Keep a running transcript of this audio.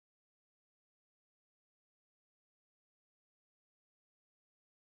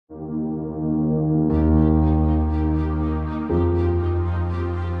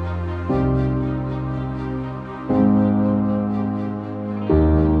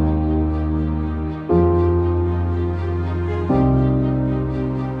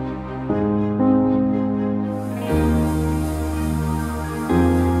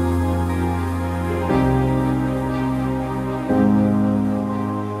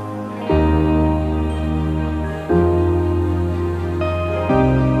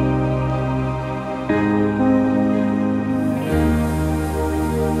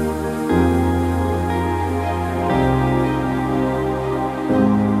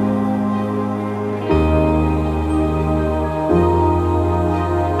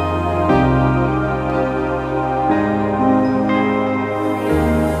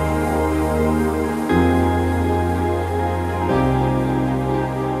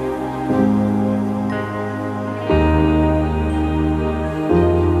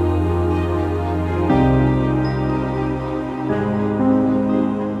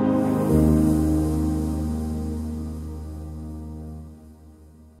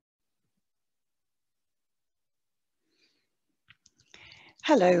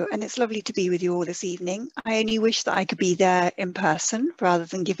Hello, and it's lovely to be with you all this evening. I only wish that I could be there in person rather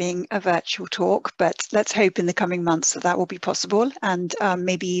than giving a virtual talk, but let's hope in the coming months that that will be possible, and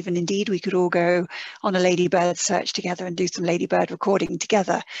maybe even indeed we could all go on a ladybird search together and do some ladybird recording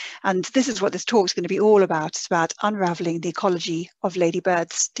together. And this is what this talk is going to be all about. It's about unraveling the ecology of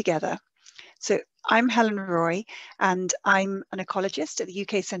ladybirds together. So I'm Helen Roy, and I'm an ecologist at the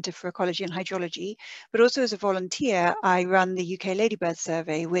UK Centre for Ecology and Hydrology, but also as a volunteer, I run the UK Ladybird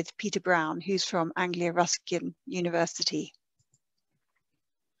Survey with Peter Brown, who's from Anglia Ruskin University.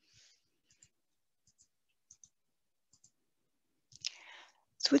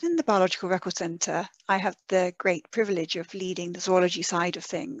 So within the Biological Record Centre, I have the great privilege of leading the zoology side of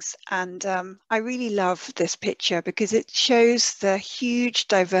things. And I really love this picture because it shows the huge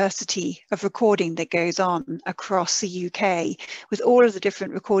diversity of recording that goes on across the UK with all of the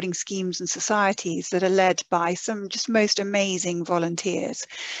different recording schemes and societies that are led by some just most amazing volunteers.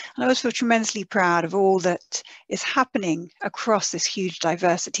 And I always feel tremendously proud of all that is happening across this huge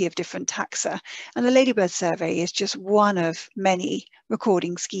diversity of different taxa. And the Ladybird Survey is just one of many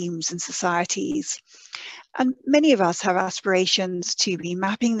recording schemes and societies. And many of us have aspirations to be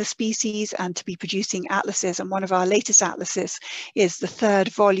mapping the species and to be producing atlases. And one of our latest atlases is the third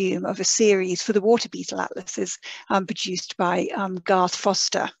volume of a series for the water beetle atlases produced by Garth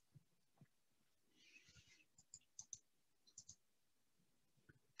Foster.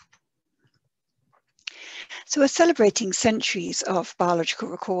 So we're celebrating centuries of biological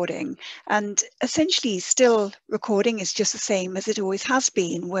recording, and essentially still recording is just the same as it always has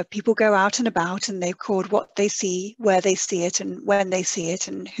been, where people go out and about and they record what they see, where they see it, and when they see it,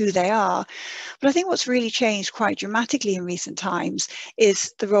 and who they are. But I think what's really changed quite dramatically in recent times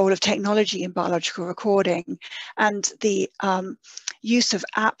is the role of technology in biological recording, and the use of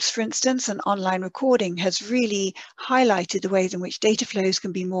apps, for instance, and online recording has really highlighted the ways in which data flows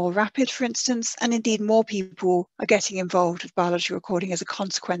can be more rapid, for instance, and indeed more people are getting involved with biological recording as a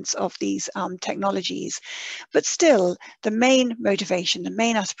consequence of these technologies. But still, the main motivation, the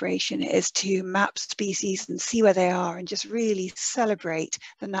main aspiration is to map species and see where they are and just really celebrate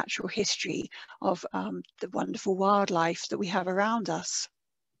the natural history of the wonderful wildlife that we have around us.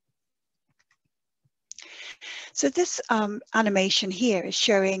 So this animation here is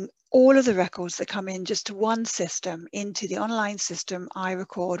showing all of the records that come in just to one system, into the online system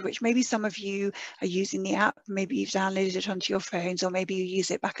iRecord, which maybe some of you are using the app, maybe you've downloaded it onto your phones, or maybe you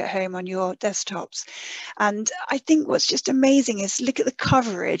use it back at home on your desktops. And I think what's just amazing is look at the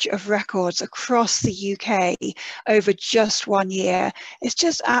coverage of records across the UK over just 1 year. It's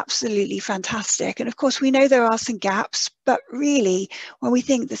just absolutely fantastic. And of course, we know there are some gaps, but really, when we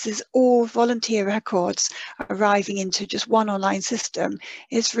think this is all volunteer records arriving into just one online system,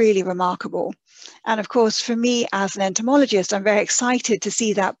 it's really remarkable. And of course, for me as an entomologist, I'm very excited to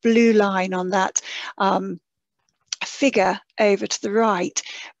see that blue line on that figure over to the right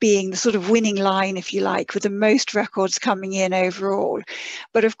being the sort of winning line, if you like, with the most records coming in overall.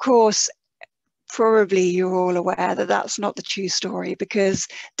 But of course, probably you're all aware that that's not the true story, because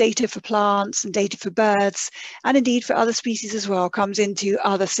data for plants and data for birds, and indeed for other species as well, comes into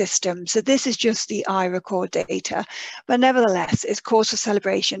other systems. So this is just the iRecord data, but nevertheless, it's cause for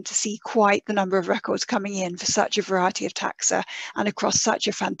celebration to see quite the number of records coming in for such a variety of taxa and across such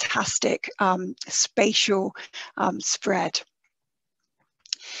a fantastic spatial spread.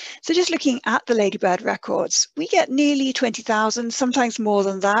 So just looking at the Ladybird records, we get nearly 20,000, sometimes more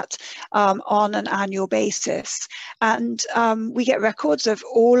than that, on an annual basis. And we get records of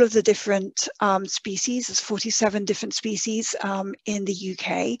all of the different species. There's 47 different species in the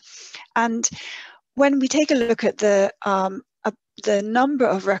UK. And when we take a look at the number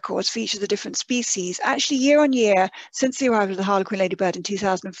of records for each of the different species, actually year on year, since the arrival of the Harlequin ladybird in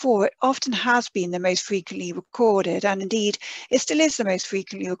 2004, it often has been the most frequently recorded, and indeed it still is the most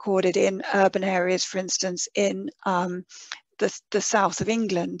frequently recorded in urban areas, for instance, in the south of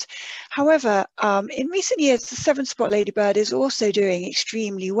England. However, in recent years, the seven-spot ladybird is also doing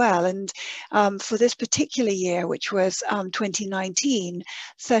extremely well, and for this particular year, which was 2019,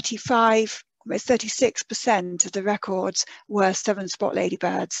 almost 36% of the records were seven-spot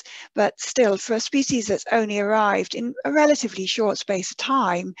ladybirds. But still, for a species that's only arrived in a relatively short space of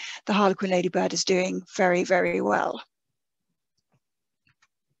time, the Harlequin ladybird is doing very, very well.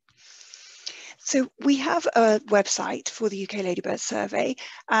 So we have a website for the UK Ladybird Survey,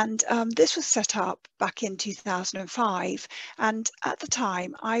 and this was set up back in 2005. And at the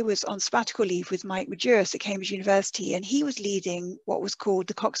time, I was on sabbatical leave with Mike Maduris at Cambridge University, and he was leading what was called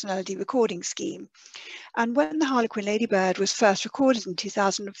the Coccinellidae Recording Scheme. And when the Harlequin ladybird was first recorded in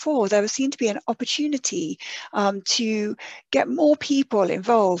 2004, there was seen to be an opportunity to get more people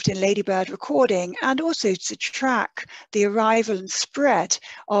involved in ladybird recording, and also to track the arrival and spread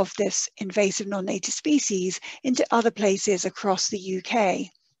of this invasive non-native species into other places across the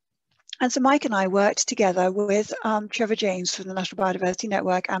UK. And so Mike and I worked together with Trevor James from the National Biodiversity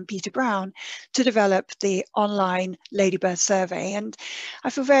Network and Peter Brown to develop the online Ladybird survey. And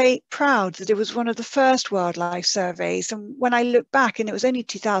I feel very proud that it was one of the first wildlife surveys. And when I look back, and it was only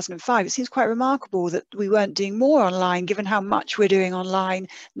 2005, it seems quite remarkable that we weren't doing more online, given how much we're doing online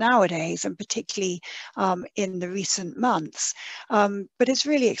nowadays, and particularly in the recent months. But it's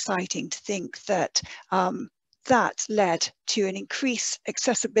really exciting to think that that led to an increased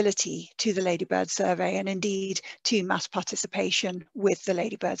accessibility to the Ladybird survey, and indeed to mass participation with the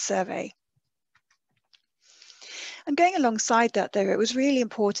Ladybird survey. And going alongside that, though, it was really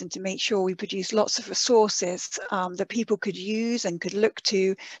important to make sure we produced lots of resources that people could use and could look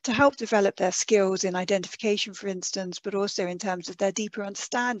to help develop their skills in identification, for instance, but also in terms of their deeper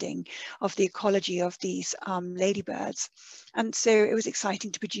understanding of the ecology of these ladybirds. And so it was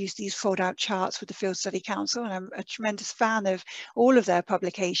exciting to produce these fold-out charts with the Field Study Council, and I'm a tremendous fan of all of their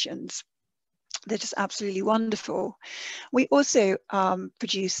publications. They're just absolutely wonderful. We also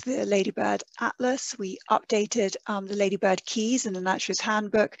produced the Ladybird Atlas. We updated the Ladybird Keys in the Naturalist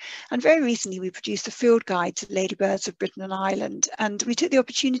Handbook. And very recently, we produced a field guide to ladybirds of Britain and Ireland. And we took the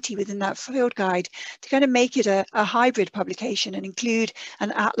opportunity within that field guide to kind of make it a hybrid publication and include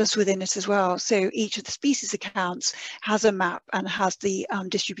an atlas within it as well. So each of the species accounts has a map and has the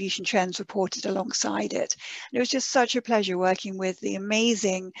distribution trends reported alongside it. And it was just such a pleasure working with the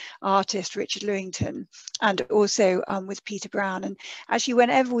amazing artist, Richard Lewington, and also with Peter Brown. And actually,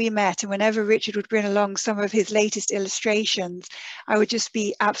 whenever we met and whenever Richard would bring along some of his latest illustrations, I would just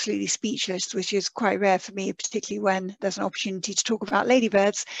be absolutely speechless, which is quite rare for me, particularly when there's an opportunity to talk about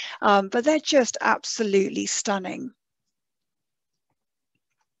ladybirds. But they're just absolutely stunning.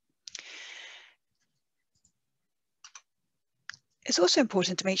 It's also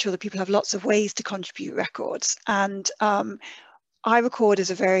important to make sure that people have lots of ways to contribute records. And iRecord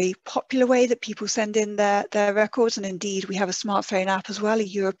is a very popular way that people send in their records, and indeed we have a smartphone app as well, a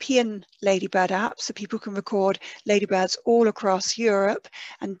European ladybird app, so people can record ladybirds all across Europe,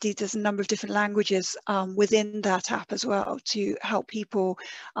 and indeed there's a number of different languages within that app as well to help people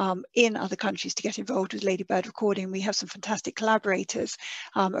in other countries to get involved with ladybird recording. We have some fantastic collaborators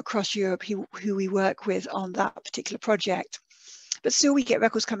across Europe who we work with on that particular project. But still, we get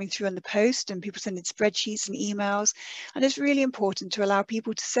records coming through on the post, and people send in spreadsheets and emails. And it's really important to allow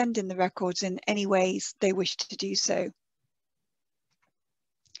people to send in the records in any ways they wish to do so.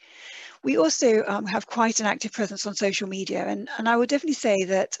 We also have quite an active presence on social media, and I would definitely say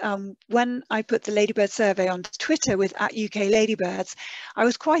that when I put the Ladybird survey on Twitter with @UK Ladybirds, I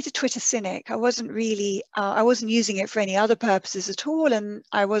was quite a Twitter cynic. I wasn't really, I wasn't using it for any other purposes at all, and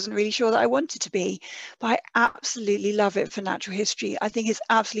I wasn't really sure that I wanted to be, but I absolutely love it for natural history. I think it's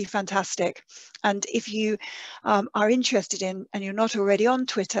absolutely fantastic. And if you are interested in, and you're not already on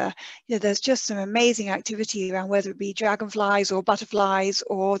Twitter, you know, there's just some amazing activity around, whether it be dragonflies or butterflies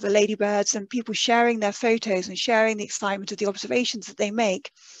or the ladybirds, and people sharing their photos and sharing the excitement of the observations that they make.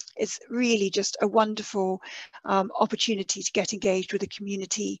 It's really just a wonderful opportunity to get engaged with the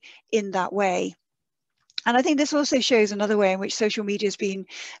community in that way. And I think this also shows another way in which social media has been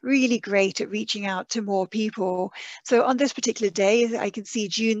really great at reaching out to more people. So on this particular day, I can see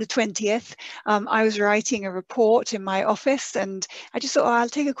June the 20th, I was writing a report in my office, and I just thought, oh, I'll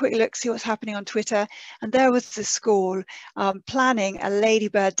take a quick look, see what's happening on Twitter. And there was the school planning a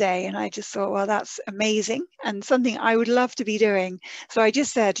Ladybird Day. And I just thought, well, that's amazing and something I would love to be doing. So I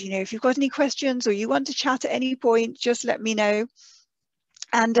just said, you know, if you've got any questions or you want to chat at any point, just let me know.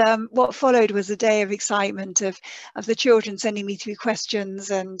 And what followed was a day of excitement of the children sending me through questions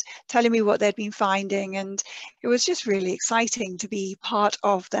and telling me what they'd been finding. And it was just really exciting to be part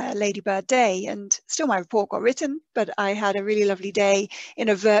of their Ladybird Day. And still my report got written, but I had a really lovely day in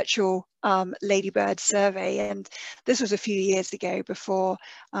a virtual Ladybird survey. And this was a few years ago before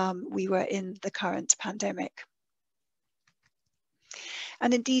we were in the current pandemic.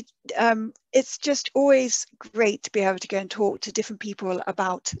 And indeed, it's just always great to be able to go and talk to different people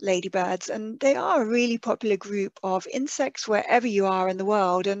about ladybirds. And they are a really popular group of insects wherever you are in the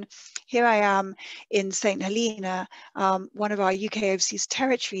world. And here I am in St. Helena, one of our UK overseas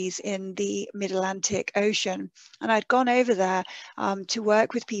territories in the Mid-Atlantic Ocean. And I'd gone over there to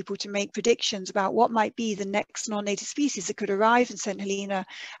work with people to make predictions about what might be the next non-native species that could arrive in St. Helena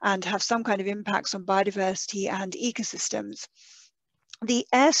and have some kind of impacts on biodiversity and ecosystems. The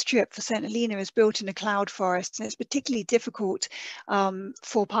airstrip for St. Helena is built in a cloud forest, and it's particularly difficult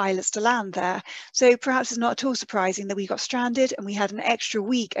for pilots to land there. So perhaps it's not at all surprising that we got stranded and we had an extra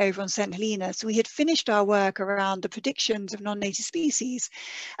week over on St. Helena. So we had finished our work around the predictions of non-native species.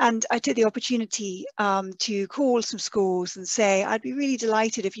 And I took the opportunity to call some schools and say, I'd be really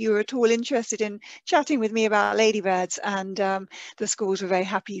delighted if you were at all interested in chatting with me about ladybirds. And the schools were very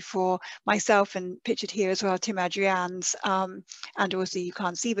happy for myself, and pictured here as well, Tim Adrian's, and also you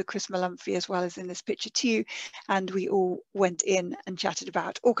can't see, but Chris Malumphy as well as in this picture too. And we all went in and chatted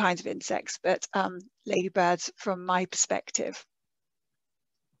about all kinds of insects, but ladybirds from my perspective.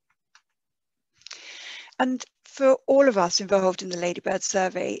 And for all of us involved in the Ladybird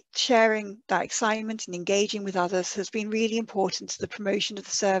Survey, sharing that excitement and engaging with others has been really important to the promotion of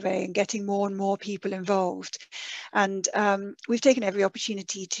the survey and getting more and more people involved. And we've taken every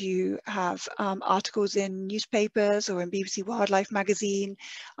opportunity to have articles in newspapers or in BBC Wildlife magazine,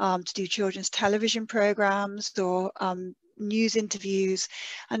 to do children's television programs or news interviews.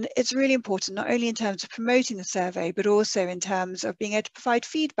 And it's really important, not only in terms of promoting the survey, but also in terms of being able to provide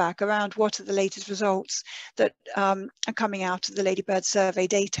feedback around what are the latest results that are coming out of the Ladybird survey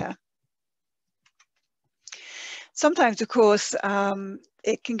data. Sometimes, of course,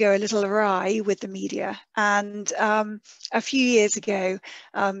 it can go a little awry with the media. And a few years ago,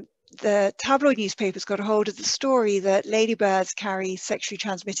 the tabloid newspapers got a hold of the story that ladybirds carry sexually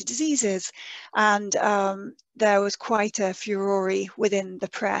transmitted diseases, and there was quite a furore within the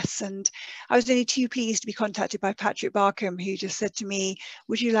press. And I was only too pleased to be contacted by Patrick Barkham, who just said to me,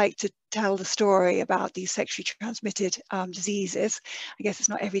 would you like to tell the story about these sexually transmitted diseases? I guess it's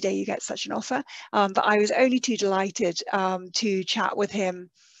not every day you get such an offer, but I was only too delighted to chat with him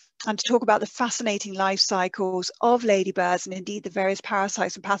and to talk about the fascinating life cycles of ladybirds, and indeed the various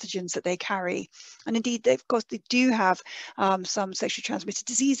parasites and pathogens that they carry. And indeed, of course, they do have some sexually transmitted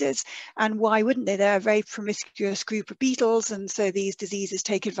diseases, and why wouldn't they? They're a very promiscuous group of beetles, and so these diseases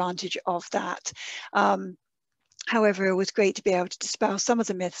take advantage of that. However, it was great to be able to dispel some of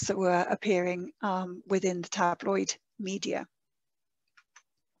the myths that were appearing within the tabloid media.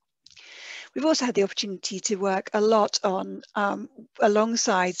 We've also had the opportunity to work a lot on,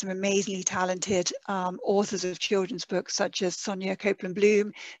 alongside some amazingly talented authors of children's books, such as Sonia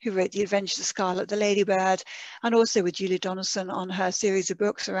Copeland-Bloom, who wrote The Adventures of Scarlet the Ladybird, and also with Julia Donaldson on her series of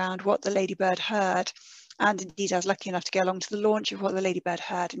books around What the Ladybird Heard. And indeed, I was lucky enough to go along to the launch of What the Ladybird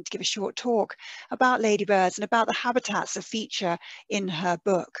Heard and to give a short talk about ladybirds and about the habitats that feature in her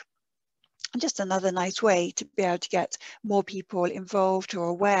book. And just another nice way to be able to get more people involved or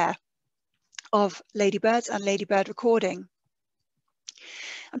aware of ladybirds and ladybird recording.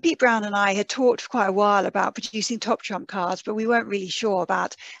 And Pete Brown and I had talked for quite a while about producing top trump cards, but we weren't really sure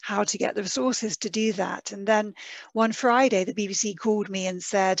about how to get the resources to do that. And then one Friday, the BBC called me and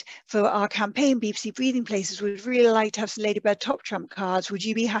said, for our campaign, BBC Breathing Places would really like to have some ladybird top trump cards. Would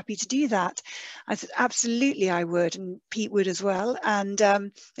you be happy to do that? I said, absolutely, I would. And Pete would as well. And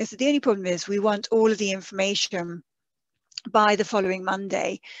they said, the only problem is we want all of the information by the following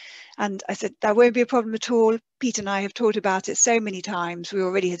Monday. And I said, that won't be a problem at all. Pete and I have talked about it so many times. We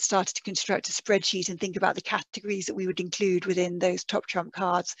already had started to construct a spreadsheet and think about the categories that we would include within those top trump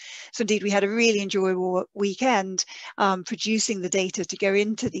cards. So indeed, we had a really enjoyable weekend producing the data to go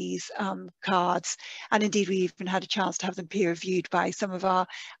into these cards. And indeed, we even had a chance to have them peer reviewed by some of our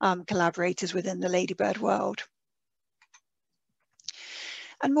collaborators within the Ladybird world.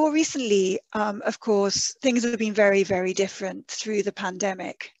 And more recently, of course, things have been very, very different through the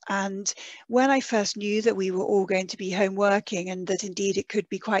pandemic. And when I first knew that we were all going to be home working, and that indeed it could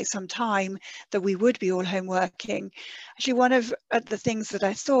be quite some time that we would be all home working, actually one of the things that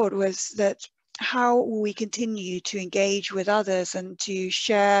I thought was that how will we continue to engage with others and to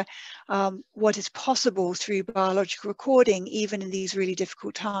share what is possible through biological recording, even in these really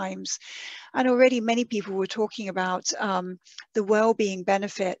difficult times? And already many people were talking about the well-being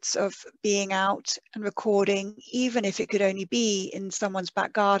benefits of being out and recording, even if it could only be in someone's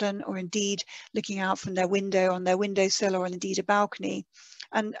back garden, or indeed looking out from their window, on their windowsill, or indeed a balcony.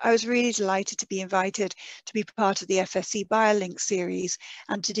 And I was really delighted to be invited to be part of the FSC BioLink series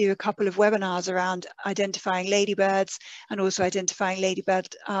and to do a couple of webinars around identifying ladybirds and also identifying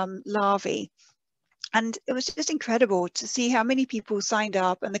ladybird larvae. And it was just incredible to see how many people signed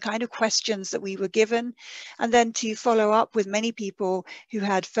up and the kind of questions that we were given, and then to follow up with many people who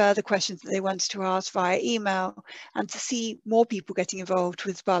had further questions that they wanted to ask via email, and to see more people getting involved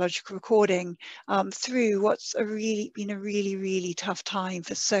with biological recording through what's been a really, really tough time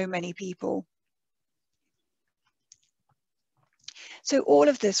for so many people. So all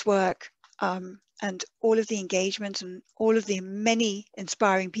of this work and all of the engagement and all of the many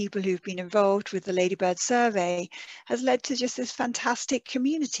inspiring people who've been involved with the Ladybird Survey has led to just this fantastic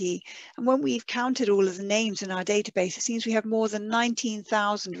community. And when we've counted all of the names in our database, it seems we have more than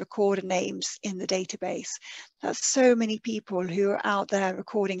 19,000 recorder names in the database. That's so many people who are out there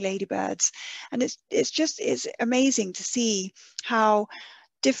recording ladybirds. And it's amazing to see how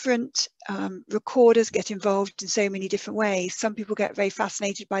different recorders get involved in so many different ways. Some people get very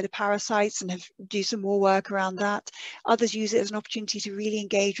fascinated by the parasites and do some more work around that. Others use it as an opportunity to really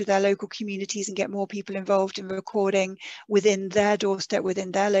engage with their local communities and get more people involved in recording within their doorstep,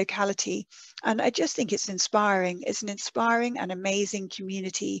 within their locality. And I just think it's inspiring. It's an inspiring and amazing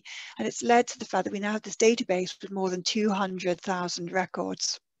community. And it's led to the fact that we now have this database with more than 200,000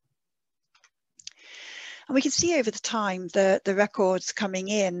 records. And we can see over the time the records coming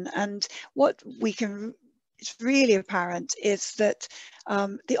in, and what it's really apparent is that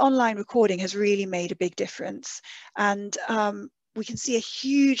the online recording has really made a big difference. And we can see a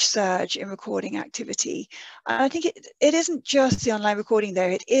huge surge in recording activity. And I think it isn't just the online recording though,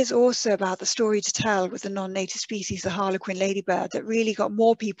 it is also about the story to tell with the non-native species, the harlequin ladybird, that really got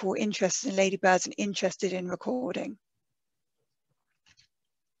more people interested in ladybirds and interested in recording.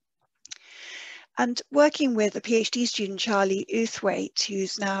 And working with a PhD student, Charlie Uthwaite,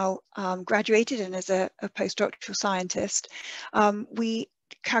 who's now graduated and is a postdoctoral scientist, we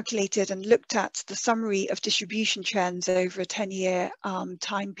calculated and looked at the summary of distribution trends over a 10-year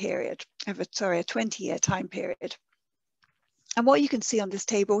time period, a 20-year time period. And what you can see on this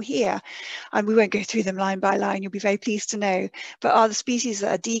table here, and we won't go through them line by line, you'll be very pleased to know, but are the species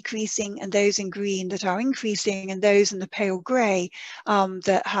that are decreasing, and those in green that are increasing, and those in the pale grey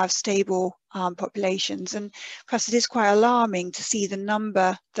that have stable populations. And perhaps it is quite alarming to see the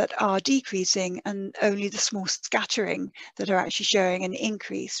number that are decreasing and only the small scattering that are actually showing an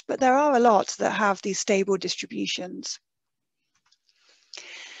increase. But there are a lot that have these stable distributions.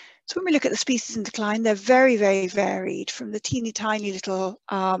 So when we look at the species in decline, they're very, very varied, from the teeny tiny little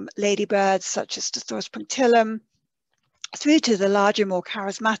ladybirds such as Stothoris punctillum, through to the larger, more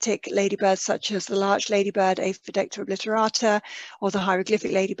charismatic ladybirds such as the larch ladybird Aphidecta obliterata, or the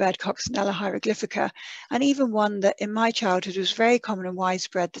hieroglyphic ladybird Coccinella hieroglyphica, and even one that in my childhood was very common and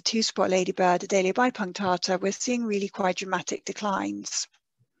widespread, the two-spot ladybird Adalia bipunctata. We're seeing really quite dramatic declines.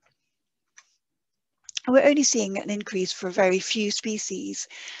 We're only seeing an increase for very few species,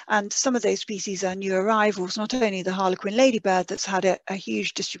 and some of those species are new arrivals, not only the harlequin ladybird that's had a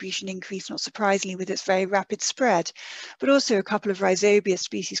huge distribution increase, not surprisingly, with its very rapid spread, but also a couple of rhizobius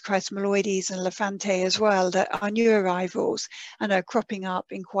species, Chrysomaloides and Lafante as well, that are new arrivals and are cropping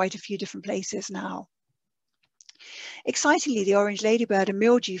up in quite a few different places now. Excitingly, the orange ladybird, a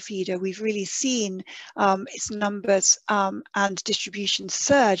mildew feeder, we've really seen its numbers and distribution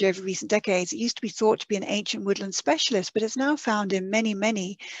surge over recent decades. It used to be thought to be an ancient woodland specialist, but it's now found in many,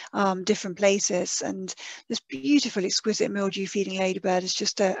 many different places. And this beautiful, exquisite mildew feeding ladybird is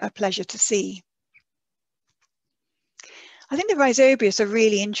just a pleasure to see. I think the rhizobius are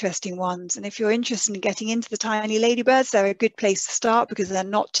really interesting ones, and if you're interested in getting into the tiny ladybirds, they're a good place to start because they're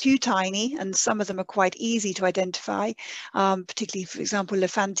not too tiny, and some of them are quite easy to identify, particularly, for example,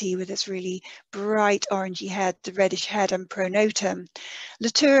 Lefante with its really bright orangey head, the reddish head, and pronotum.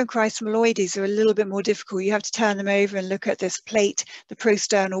 Latura and Chrysomaloides are a little bit more difficult. You have to turn them over and look at this plate, the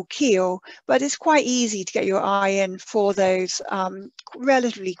prosternal keel, but it's quite easy to get your eye in for those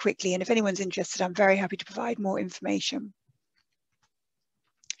relatively quickly, and if anyone's interested, I'm very happy to provide more information.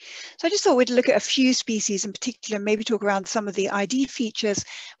 So I just thought we'd look at a few species in particular, maybe talk around some of the ID features,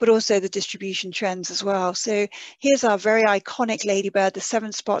 but also the distribution trends as well. So here's our very iconic ladybird, the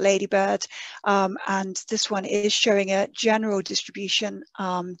 7-spot ladybird, and this one is showing a general distribution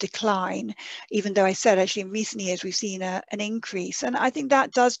decline, even though I said actually in recent years we've seen an increase. And I think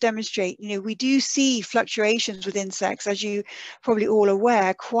that does demonstrate, you know, we do see fluctuations with insects, as you probably all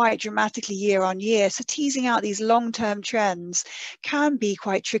aware, quite dramatically year on year. So teasing out these long-term trends can be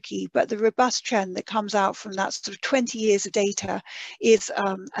quite tricky, but the robust trend that comes out from that sort of 20 years of data is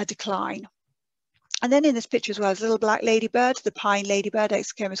a decline. And then in this picture as well is a little black ladybird, the pine ladybird,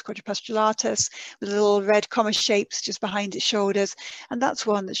 Exocomus quadripostulatus, with little red comma shapes just behind its shoulders. And that's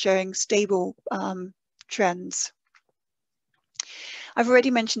one that's showing stable trends. I've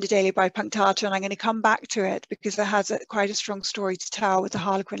already mentioned Adalia bipunctata, and I'm going to come back to it because it has quite a strong story to tell with the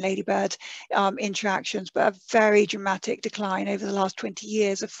harlequin ladybird interactions, but a very dramatic decline over the last 20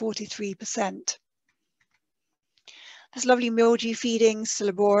 years of 43%. There's lovely mildew feeding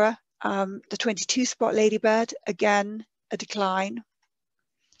Syllabora, the 22-spot ladybird, again, a decline.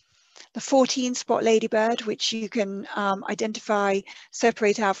 The 14-spot ladybird, which you can identify,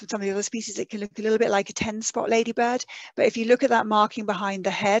 separate out from some of the other species, it can look a little bit like a 10-spot ladybird. But if you look at that marking behind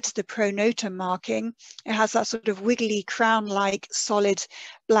the head, the pronotum marking, it has that sort of wiggly crown-like solid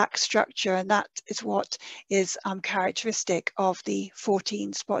black structure, and that is what is characteristic of the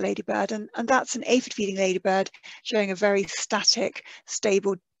 14-spot ladybird. And that's an aphid-feeding ladybird showing a very static,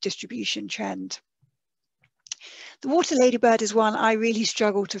 stable distribution trend. The water ladybird is one I really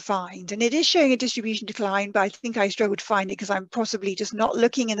struggle to find, and it is showing a distribution decline, but I think I struggle to find it because I'm possibly just not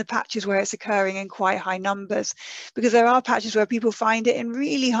looking in the patches where it's occurring in quite high numbers, because there are patches where people find it in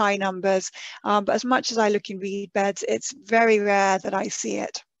really high numbers, but as much as I look in reed beds, it's very rare that I see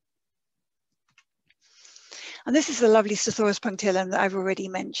it. And this is the lovely Stothoris punctillum that I've already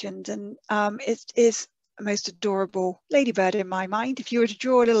mentioned, and it is most adorable ladybird in my mind. If you were to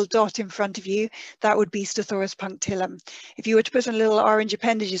draw a little dot in front of you, that would be Stothoris punctillum. If you were to put some little orange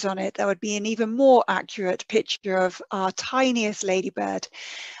appendages on it, that would be an even more accurate picture of our tiniest ladybird.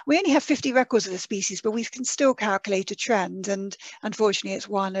 We only have 50 records of the species, but we can still calculate a trend, and unfortunately it's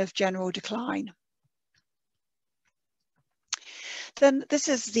one of general decline. Then this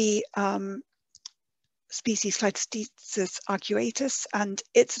is the species Clytesthesis arcuatus, and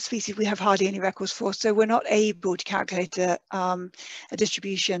it's a species we have hardly any records for, so we're not able to calculate a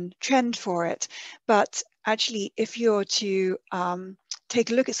distribution trend for it. But actually, if you're to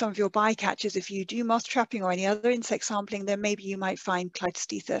take a look at some of your bycatchers, if you do moth trapping or any other insect sampling, then maybe you might find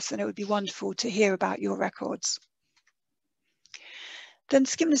Clytesthesis, and it would be wonderful to hear about your records. Then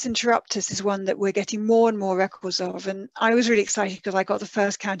Scymnus interruptus is one that we're getting more and more records of, and I was really excited because I got the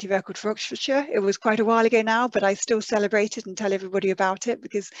first county record for Oxfordshire. It was quite a while ago now, but I still celebrate it and tell everybody about it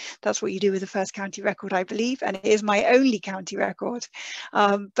because that's what you do with the first county record, I believe, and it is my only county record.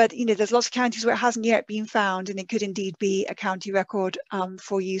 But you know, there's lots of counties where it hasn't yet been found, and it could indeed be a county record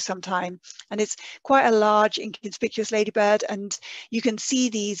for you sometime. And it's quite a large, inconspicuous ladybird, and you can see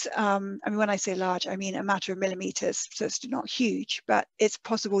these. I mean, when I say large, I mean a matter of millimeters, so it's not huge, but it's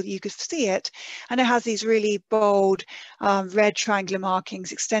possible that you could see it, and it has these really bold red triangular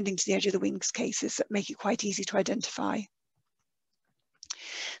markings extending to the edge of the wings cases that make it quite easy to identify.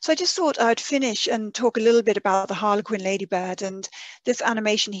 So I just thought I'd finish and talk a little bit about the harlequin ladybird, and this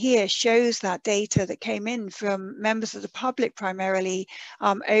animation here shows that data that came in from members of the public primarily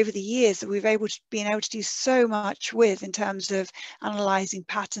over the years that we've been able to do so much with in terms of analysing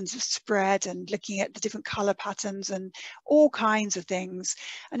patterns of spread and looking at the different colour patterns and all kinds of things.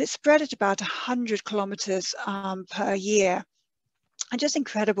 And it's spread at about 100 kilometres per year. And just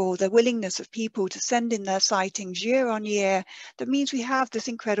incredible, the willingness of people to send in their sightings year on year. That means we have this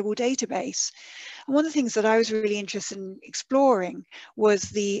incredible database. And one of the things that I was really interested in exploring was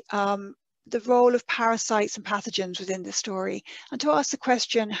the role of parasites and pathogens within the story, and to ask the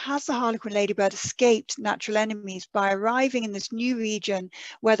question, has the harlequin ladybird escaped natural enemies by arriving in this new region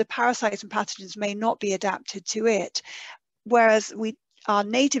where the parasites and pathogens may not be adapted to it? Whereas we our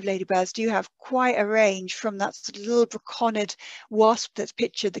native ladybirds do have quite a range, from that sort of little braconid wasp that's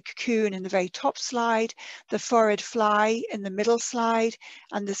pictured, the cocoon in the very top slide, the phorid fly in the middle slide,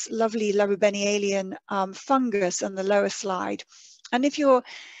 and this lovely Labyrinthine fungus on the lower slide. And if you're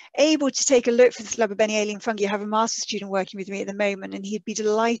able to take a look for this Labyrinthine fungi, I have a master's student working with me at the moment, and he'd be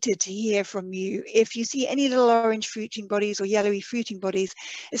delighted to hear from you. If you see any little orange fruiting bodies or yellowy fruiting bodies,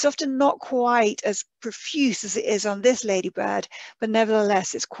 it's often not quite as profuse as it is on this ladybird, but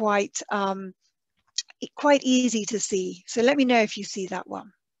nevertheless it's quite easy to see. So let me know if you see that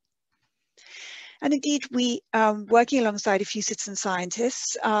one. And indeed, we, working alongside a few citizen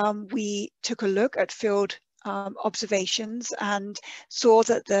scientists, we took a look at field observations and saw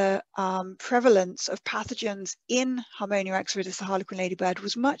that the prevalence of pathogens in Harmonia exoridis, the harlequin ladybird,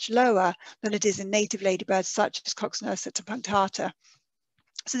 was much lower than it is in native ladybirds such as Coccinellidae punctata.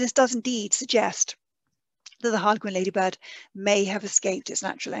 So this does indeed suggest that the harlequin ladybird may have escaped its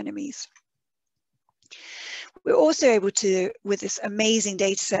natural enemies. We're also able to, with this amazing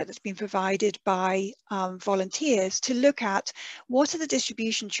data set that's been provided by volunteers, to look at what are the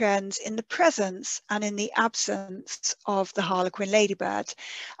distribution trends in the presence and in the absence of the harlequin ladybird.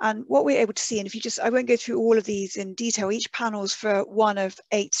 And what we're able to see, and if you just, I won't go through all of these in detail, each panel's for one of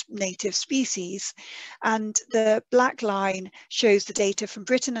 8 native species. And the black line shows the data from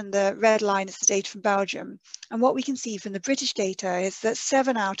Britain and the red line is the data from Belgium. And what we can see from the British data is that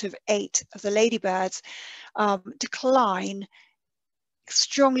 7 out of 8 of the ladybirds decline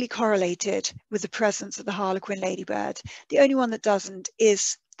strongly correlated with the presence of the harlequin ladybird. The only one that doesn't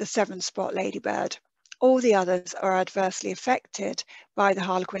is the 7-spot ladybird. All the others are adversely affected by the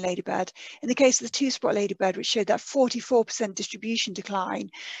harlequin ladybird. In the case of the 2-spot ladybird, which showed that 44% distribution decline,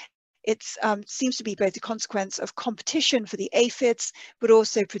 it seems to be both the consequence of competition for the aphids, but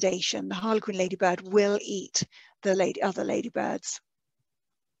also predation. The harlequin ladybird will eat the other ladybirds.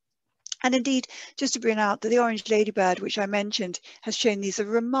 And indeed, just to bring out that the orange ladybird, which I mentioned, has shown these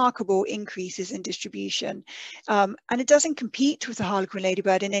remarkable increases in distribution. And it doesn't compete with the harlequin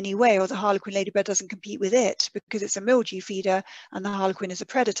ladybird in any way, or the harlequin ladybird doesn't compete with it, because it's a mildew feeder and the harlequin is a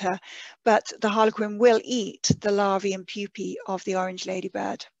predator. But the harlequin will eat the larvae and pupae of the orange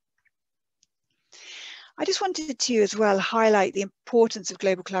ladybird. I just wanted to as well highlight the importance of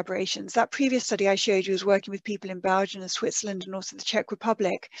global collaborations. That previous study I showed you was working with people in Belgium and Switzerland and also the Czech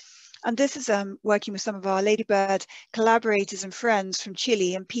Republic. And this is working with some of our ladybird collaborators and friends from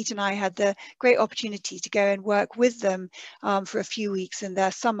Chile. And Pete and I had the great opportunity to go and work with them for a few weeks in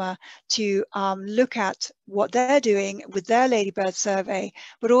their summer to look at what they're doing with their ladybird survey,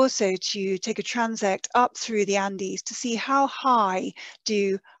 but also to take a transect up through the Andes to see how high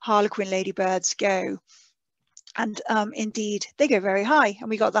do harlequin ladybirds go. And indeed, they go very high. And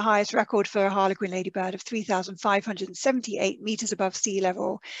we got the highest record for a harlequin ladybird of 3,578 meters above sea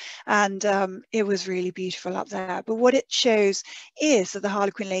level. And it was really beautiful up there. But what it shows is that the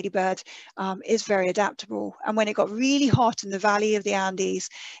harlequin ladybird is very adaptable. And when it got really hot in the valley of the Andes,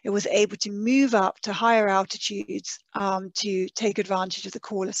 it was able to move up to higher altitudes to take advantage of the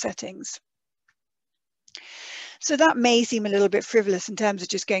cooler settings. So that may seem a little bit frivolous in terms of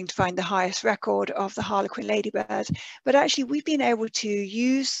just going to find the highest record of the harlequin ladybird, but actually we've been able to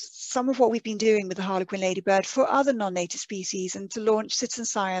use some of what we've been doing with the harlequin ladybird for other non-native species and to launch citizen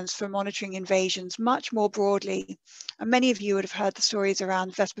science for monitoring invasions much more broadly. And many of you would have heard the stories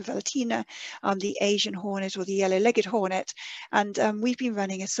around Vespa velutina, the Asian hornet or the yellow-legged hornet, and we've been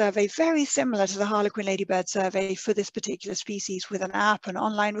running a survey very similar to the harlequin ladybird survey for this particular species with an app and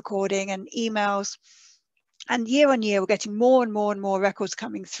online recording and emails. And year on year, we're getting more and more and more records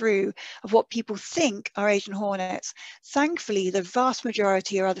coming through of what people think are Asian hornets. Thankfully, the vast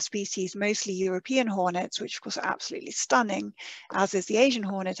majority are other species, mostly European hornets, which of course are absolutely stunning, as is the Asian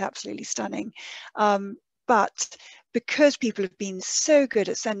hornet, absolutely stunning. But because people have been so good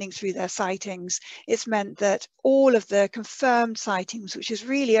at sending through their sightings, it's meant that all of the confirmed sightings, which has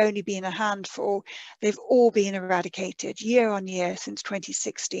really only been a handful, they've all been eradicated year on year since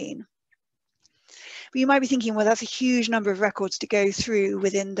 2016. But you might be thinking, well, that's a huge number of records to go through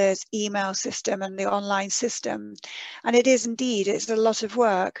within this email system and the online system. And it is indeed, it's a lot of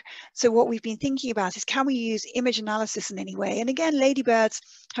work. So what we've been thinking about is, can we use image analysis in any way? And again, ladybirds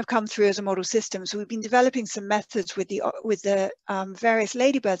have come through as a model system. So we've been developing some methods with the various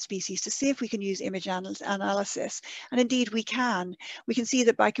ladybird species to see if we can use image analysis. And indeed we can. We can see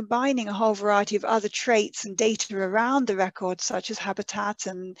that by combining a whole variety of other traits and data around the records, such as habitat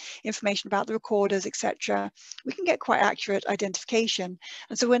and information about the recorders, etc., we can get quite accurate identification.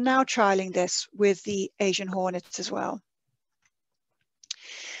 And so we're now trialing this with the Asian hornets as well.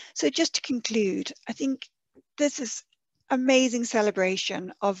 So just to conclude, I think this is amazing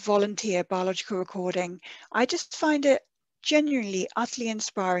celebration of volunteer biological recording. I just find it genuinely utterly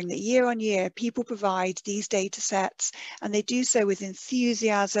inspiring that year on year people provide these data sets, and they do so with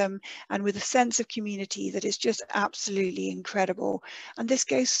enthusiasm and with a sense of community that is just absolutely incredible. And this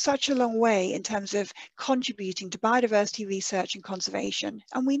goes such a long way in terms of contributing to biodiversity research and conservation.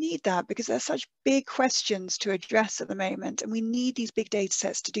 And we need that because there's such big questions to address at the moment, and we need these big data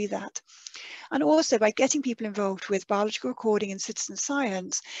sets to do that. And also, by getting people involved with biological recording and citizen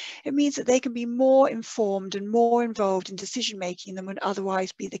science, it means that they can be more informed and more involved in decision making than would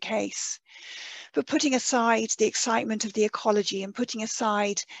otherwise be the case. But putting aside the excitement of the ecology and putting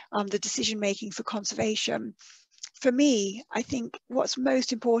aside the decision making for conservation, for me, I think what's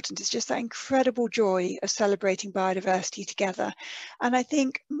most important is just that incredible joy of celebrating biodiversity together. And I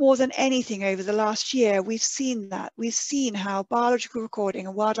think more than anything over the last year, we've seen that. We've seen how biological recording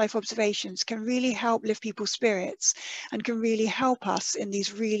and wildlife observations can really help lift people's spirits and can really help us in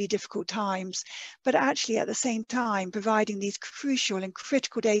these really difficult times. But actually, at the same time, providing these crucial and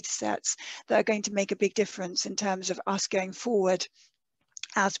critical data sets that are going to make a big difference in terms of us going forward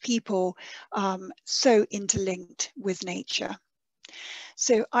as people so interlinked with nature.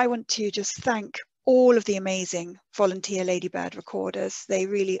 So I want to just thank all of the amazing volunteer ladybird recorders. They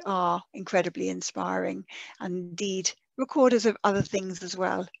really are incredibly inspiring, and indeed recorders of other things as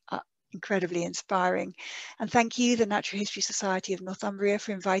well are incredibly inspiring. And thank you, the Natural History Society of Northumbria,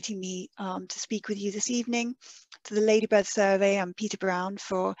 for inviting me to speak with you this evening. To the Ladybird Survey and Peter Brown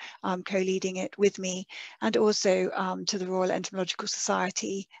for co-leading it with me, and also to the Royal Entomological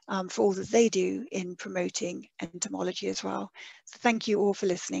Society for all that they do in promoting entomology as well. So thank you all for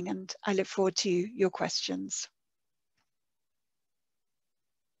listening, and I look forward to your questions.